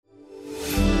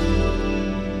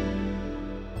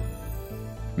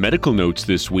Medical notes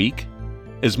this week.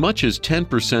 As much as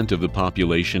 10% of the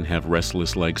population have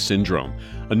restless leg syndrome,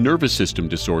 a nervous system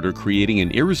disorder creating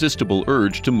an irresistible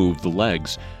urge to move the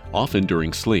legs, often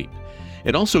during sleep.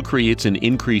 It also creates an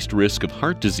increased risk of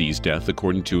heart disease death,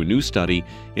 according to a new study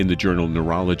in the journal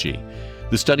Neurology.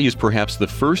 The study is perhaps the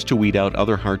first to weed out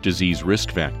other heart disease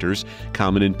risk factors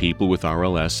common in people with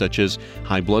RLS, such as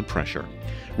high blood pressure.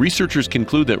 Researchers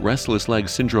conclude that restless leg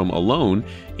syndrome alone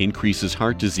increases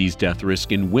heart disease death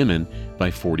risk in women by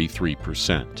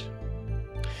 43%.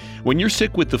 When you're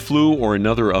sick with the flu or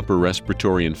another upper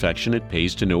respiratory infection, it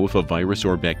pays to know if a virus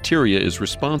or bacteria is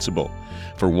responsible.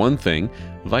 For one thing,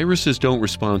 viruses don't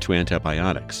respond to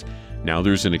antibiotics. Now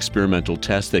there's an experimental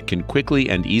test that can quickly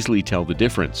and easily tell the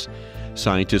difference.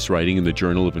 Scientists writing in the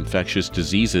Journal of Infectious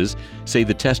Diseases say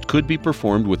the test could be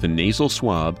performed with a nasal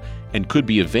swab and could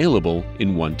be available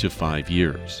in 1 to 5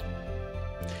 years.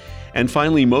 And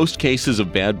finally, most cases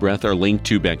of bad breath are linked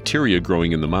to bacteria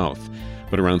growing in the mouth,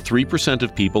 but around 3%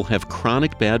 of people have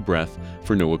chronic bad breath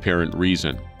for no apparent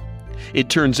reason. It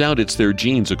turns out it's their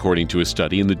genes, according to a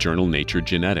study in the journal Nature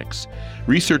Genetics.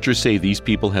 Researchers say these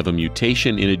people have a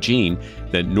mutation in a gene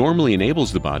that normally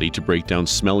enables the body to break down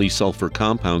smelly sulfur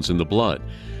compounds in the blood.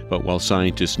 But while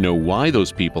scientists know why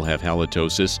those people have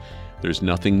halitosis, there's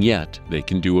nothing yet they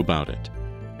can do about it.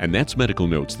 And that's Medical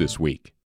Notes this week.